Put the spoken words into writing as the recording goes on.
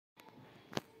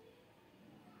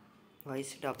Why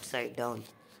is it upside down?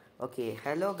 Okay,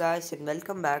 hello guys and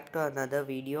welcome back to another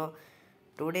video.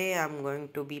 Today I'm going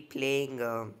to be playing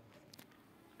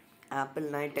Apple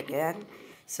Knight again.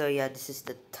 So yeah, this is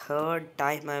the third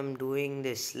time I'm doing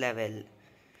this level.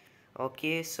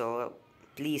 Okay, so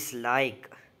please like.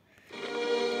 Why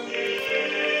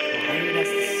does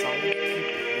the sound keep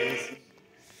raising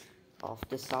of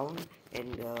the sound?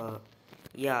 And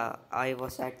yeah, I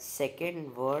was at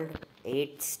second world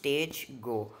 8th stage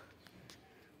go.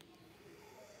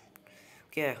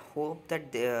 Okay, I hope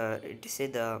that it is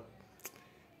the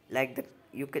like that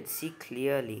you can see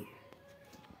clearly.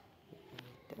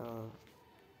 Uh,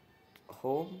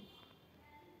 Home.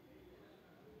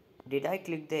 Did I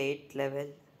click the 8th level?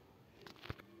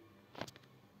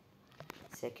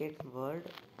 Second world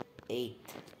 8th.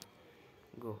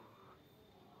 Go.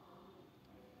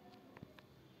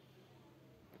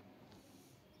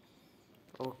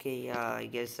 Okay, yeah, I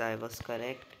guess I was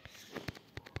correct.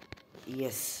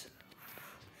 Yes.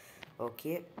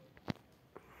 Okay.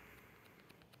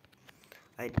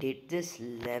 I did this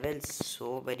level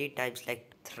so many times,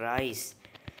 like thrice.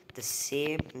 The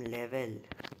same level.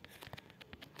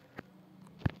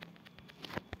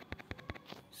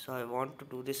 So I want to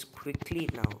do this quickly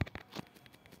now.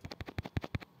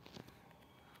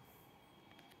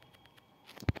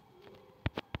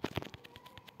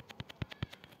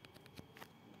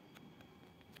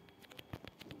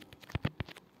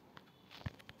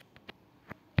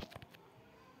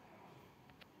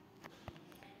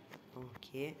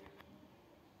 Okay.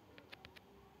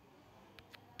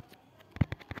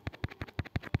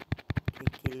 Okay,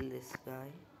 kill this guy.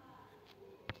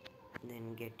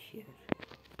 Then get here.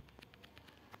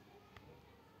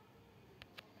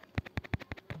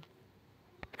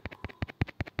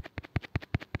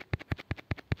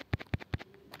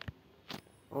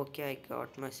 Okay, I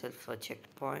got myself a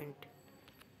checkpoint.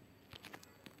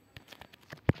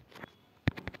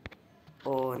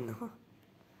 Oh no.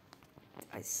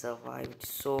 I survived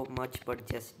so much but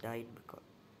just died because.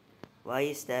 Why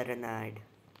is there an ad?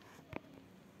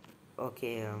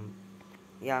 Okay,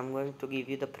 yeah, I'm going to give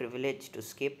you the privilege to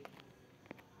skip.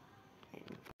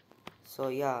 So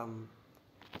yeah,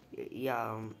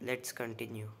 let's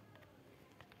continue.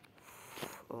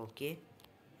 Okay,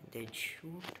 then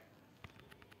shoot,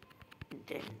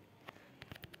 then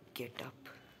get up.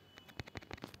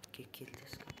 Okay, kill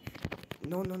this guy.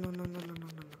 No, no, no, no, no, no, no, no,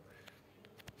 no.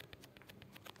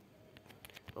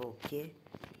 Okay,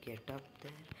 get up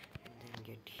there, and then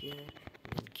get here,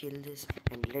 and then kill this,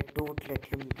 and don't let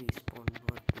him respawn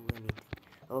or do anything.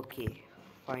 Okay,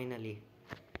 finally.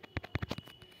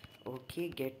 Okay,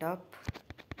 get up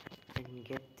and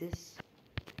get this,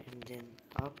 and then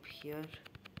up here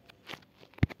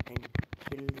and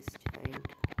kill this giant.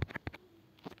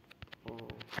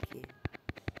 Okay,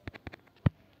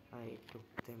 I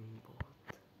took them both.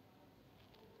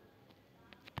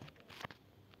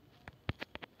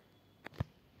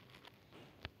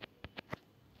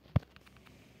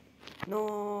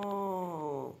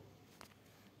 No,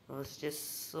 I was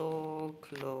just so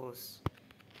close,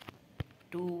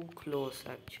 too close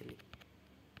actually.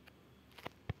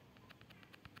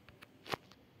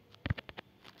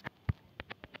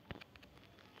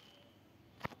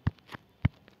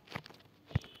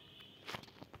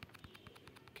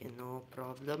 Okay, no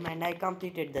problem, and I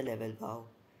completed the level. Wow.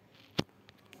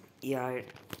 Yeah, I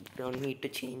don't need to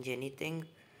change anything.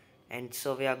 And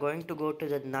so we are going to go to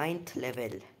the 9th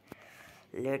level.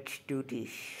 Let's do this.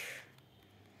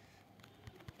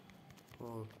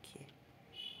 Okay.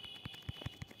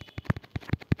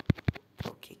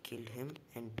 Okay, kill him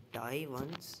and die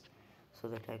once so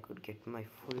that I could get my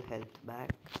full health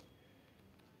back.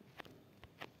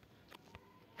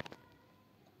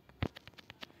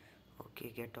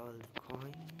 Okay, get all the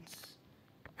coins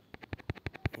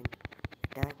and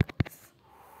attack.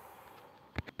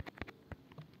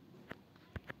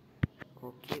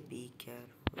 Okay, be careful.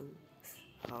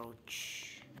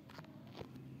 Ouch.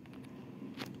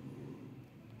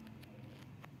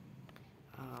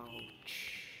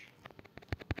 Ouch.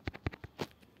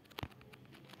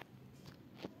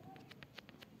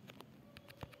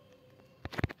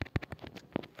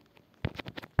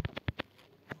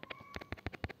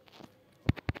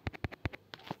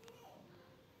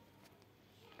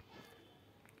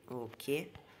 Okay.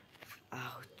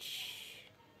 Ouch.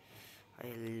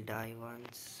 I'll die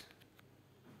once.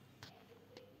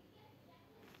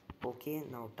 Okay,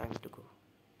 now time to go.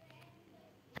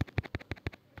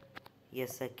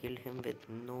 Yes, I killed him with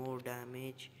no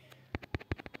damage.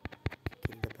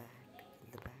 Kill the bat, kill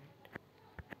the bat.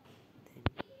 Then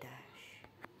dash,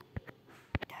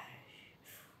 dash.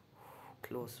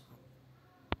 Close one.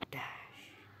 Dash.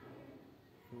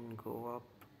 and go up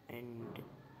and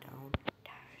down,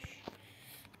 dash,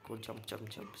 go jump, jump,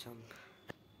 jump, jump.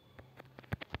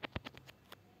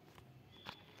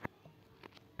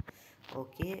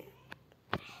 Okay,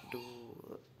 to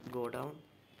go down,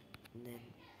 and then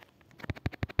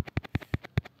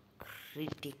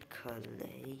critical,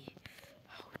 eh?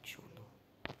 Ouch, oh no.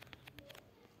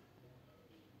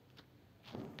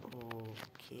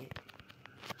 Okay.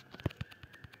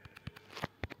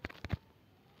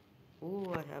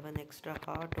 Oh, I have an extra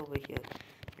heart over here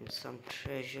and some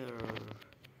treasure.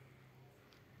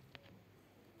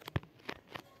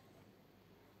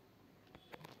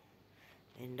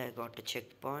 And I got a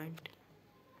checkpoint.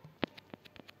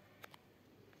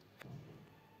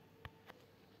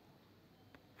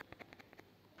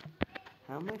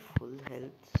 Have my full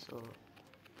health, so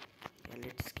yeah,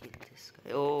 let's kill this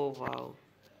guy. Oh wow.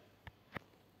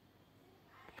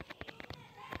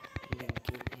 Then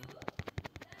kill him.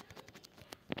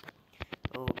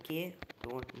 Okay,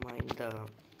 don't mind the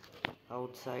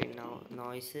outside now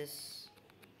noises.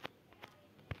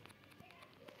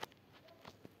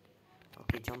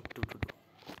 Okay, jump to.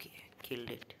 Okay, killed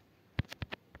it.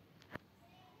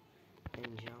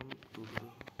 And jump to.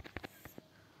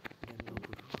 Then do.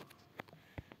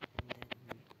 And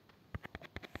then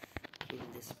kill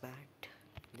this bat.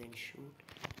 Then shoot.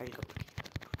 I'll go.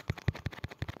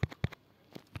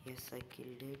 Yes, I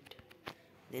killed it.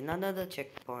 Then another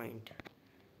checkpoint.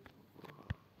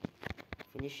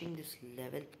 Finishing this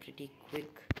level pretty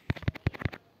quick.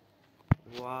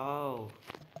 Wow.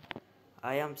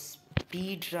 I am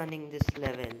speed running this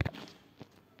level.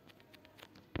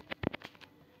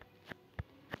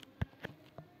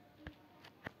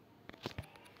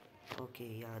 Okay,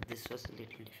 yeah, this was a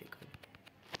little difficult.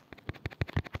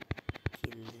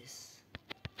 Kill this.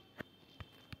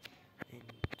 And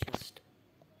just...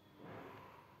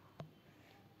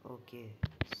 Okay,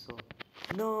 so...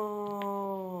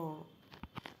 No!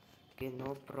 Okay,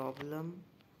 no problem.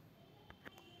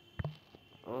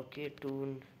 Okay,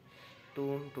 toon.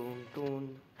 Toon, toon,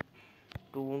 toon.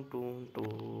 Toon, toon,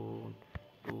 toon.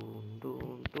 Toon,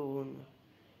 toon, toon.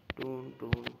 Toon,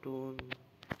 toon, toon.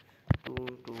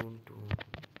 Toon, toon, toon.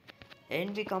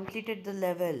 And we completed the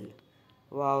level.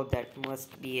 Wow, that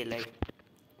must be like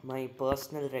my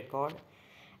personal record.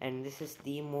 And this is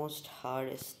the most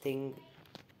hardest thing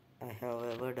I have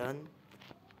ever done.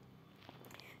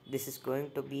 This is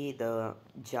going to be the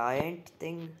giant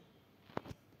thing.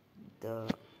 The...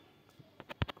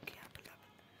 Okay, apple.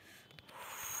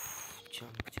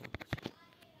 Jump, jump, jump.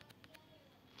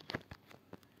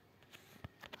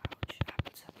 Ouch,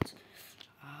 apples.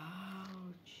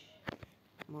 Ouch.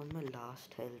 I'm on my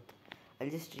last health. I'll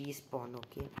just respawn,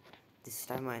 okay? This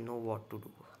time I know what to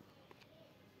do.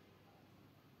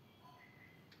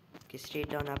 Okay, straight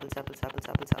down, apples.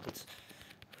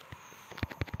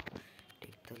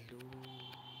 Take the loot.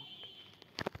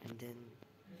 And then...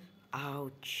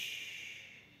 Ouch.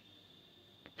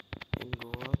 And go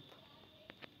up.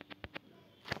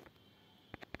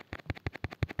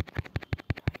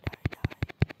 Die.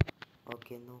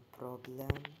 Okay, no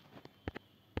problem.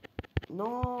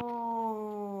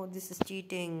 No, this is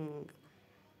cheating.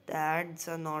 The ads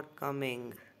are not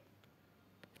coming.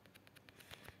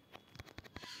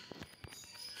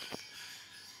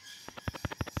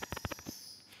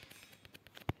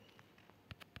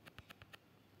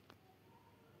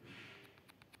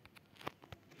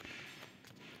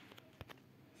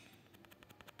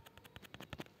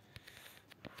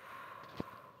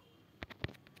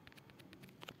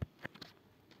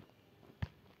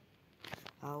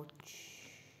 Ouch.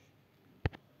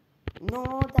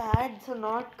 No, the ads are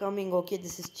not coming. Okay,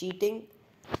 this is cheating.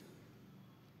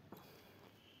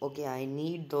 Okay, I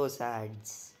need those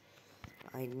ads.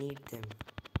 I need them.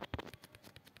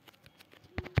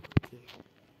 Okay.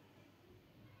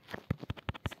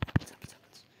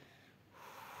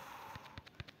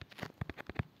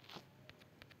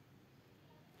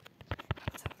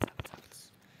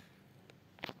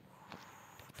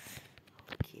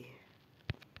 Okay.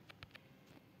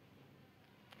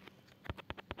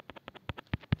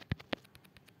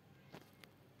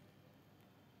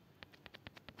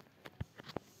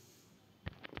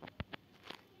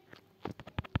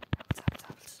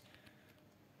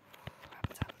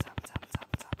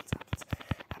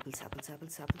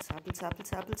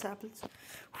 Apples.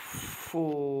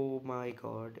 Oh my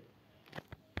god.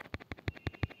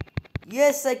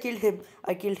 Yes, I killed him.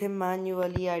 I killed him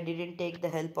manually. I didn't take the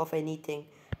help of anything.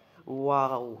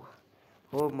 Wow.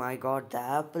 Oh my god, the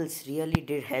apples really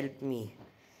did help me.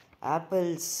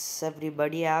 Apples,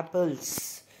 everybody,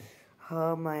 apples.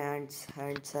 Oh, my hands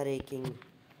are aching.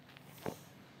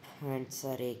 Hands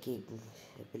are aching.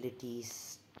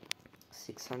 Abilities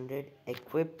 600.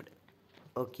 Equipped.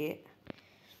 Okay.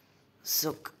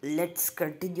 So let's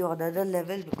continue another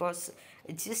level because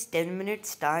it's just 10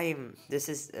 minutes time. This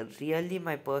is really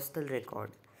my personal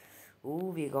record.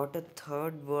 Ooh, we got a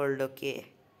third world.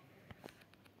 Okay.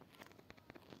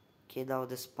 Okay, now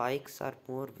the spikes are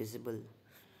more visible.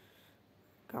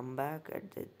 Come back at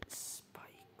the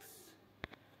spikes.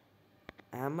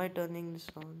 Am I turning this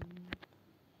on?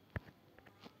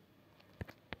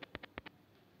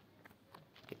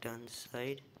 Get on the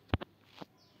side.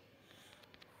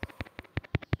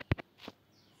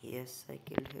 Yes, I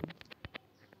killed him.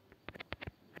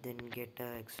 Then get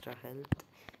extra health.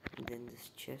 And then this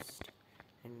chest.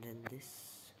 And then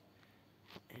this.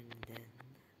 And then...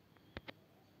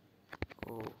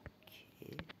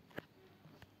 Okay.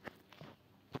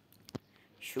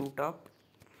 Shoot up.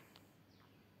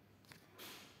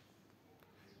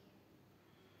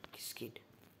 Skid.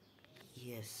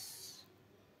 Yes.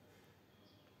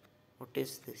 What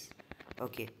is this?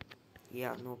 Okay.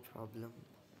 Yeah, no problem.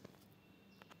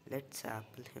 Let's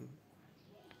apple him.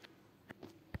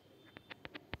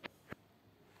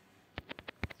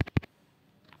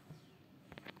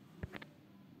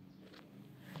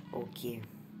 Okay.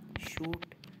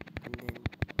 Shoot and then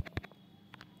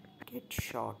get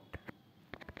shot.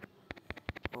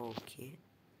 Okay.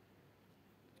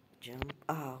 Jump.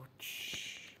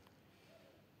 Ouch.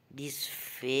 These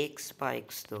fake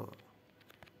spikes though.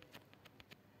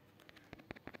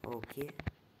 Okay.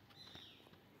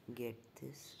 Get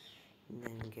this. And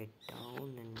then get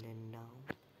down and then down.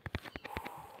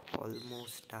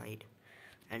 Almost died.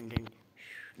 And then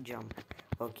jump.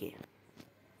 Okay.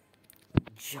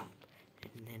 Jump.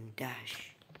 And then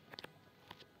dash.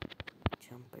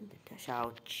 Jump and then dash.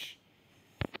 Ouch.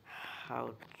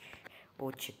 Ouch.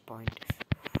 Oh, checkpoint.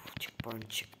 Checkpoint,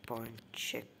 checkpoint,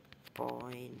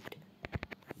 checkpoint.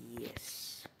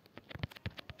 Yes.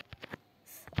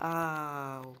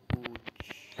 Ouch.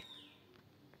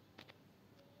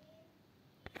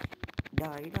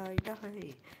 Die, die,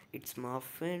 die. It's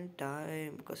muffin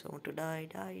time because I want to die,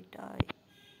 die, die.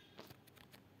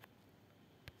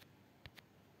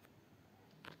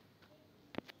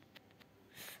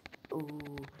 Oh,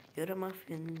 you're a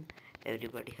muffin.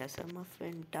 Everybody has a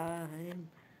muffin time.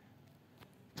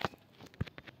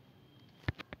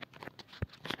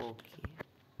 Okay.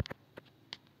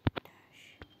 Dash.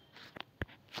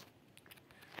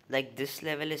 Like this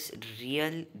level is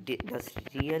does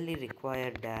really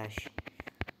require dash.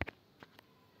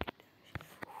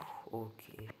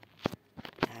 Okay.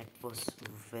 That was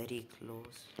very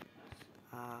close.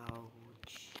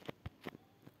 Ouch.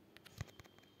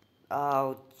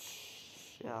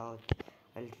 Ouch. Ouch.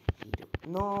 I'll redo.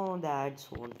 No, that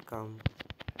won't come.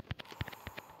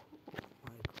 Oh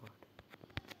my god.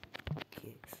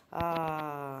 Okay.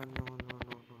 No, no, no,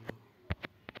 no, no.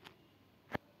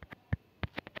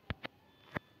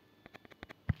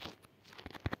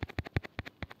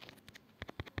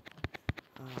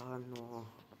 No.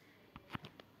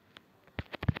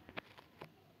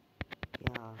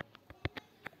 Yeah.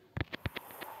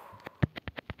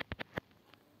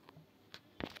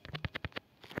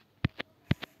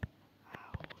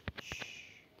 Ouch.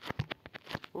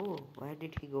 Oh, where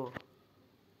did he go?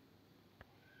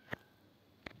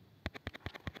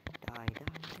 Die, die, die.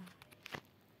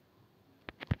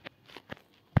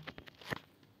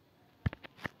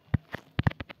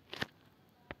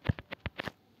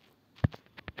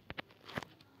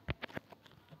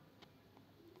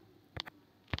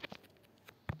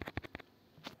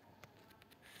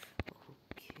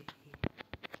 Okay.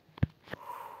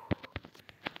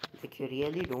 Like you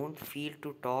really don't feel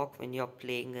to talk when you're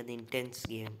playing an intense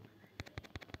game.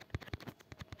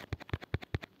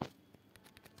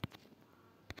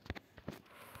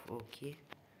 Okay.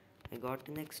 I got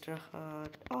an extra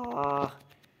heart.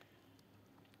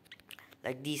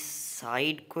 Like these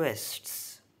side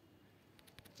quests.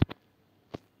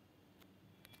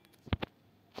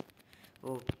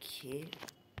 Okay.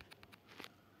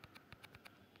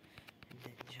 And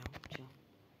then jump,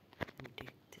 and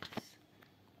take this.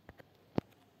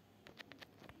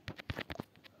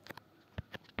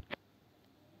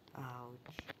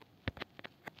 Ouch.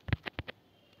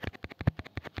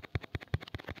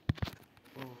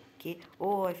 Okay.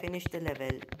 Oh, I finished the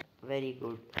level. Very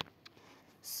good.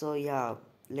 So yeah,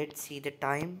 let's see the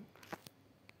time.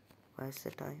 Where's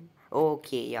the time?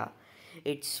 Okay, yeah.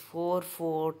 It's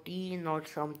 4:14 or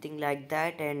something like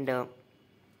that, and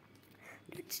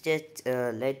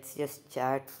let's just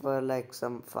chat for like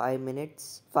some 5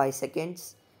 minutes, 5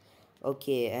 seconds.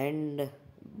 Okay, and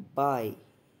bye.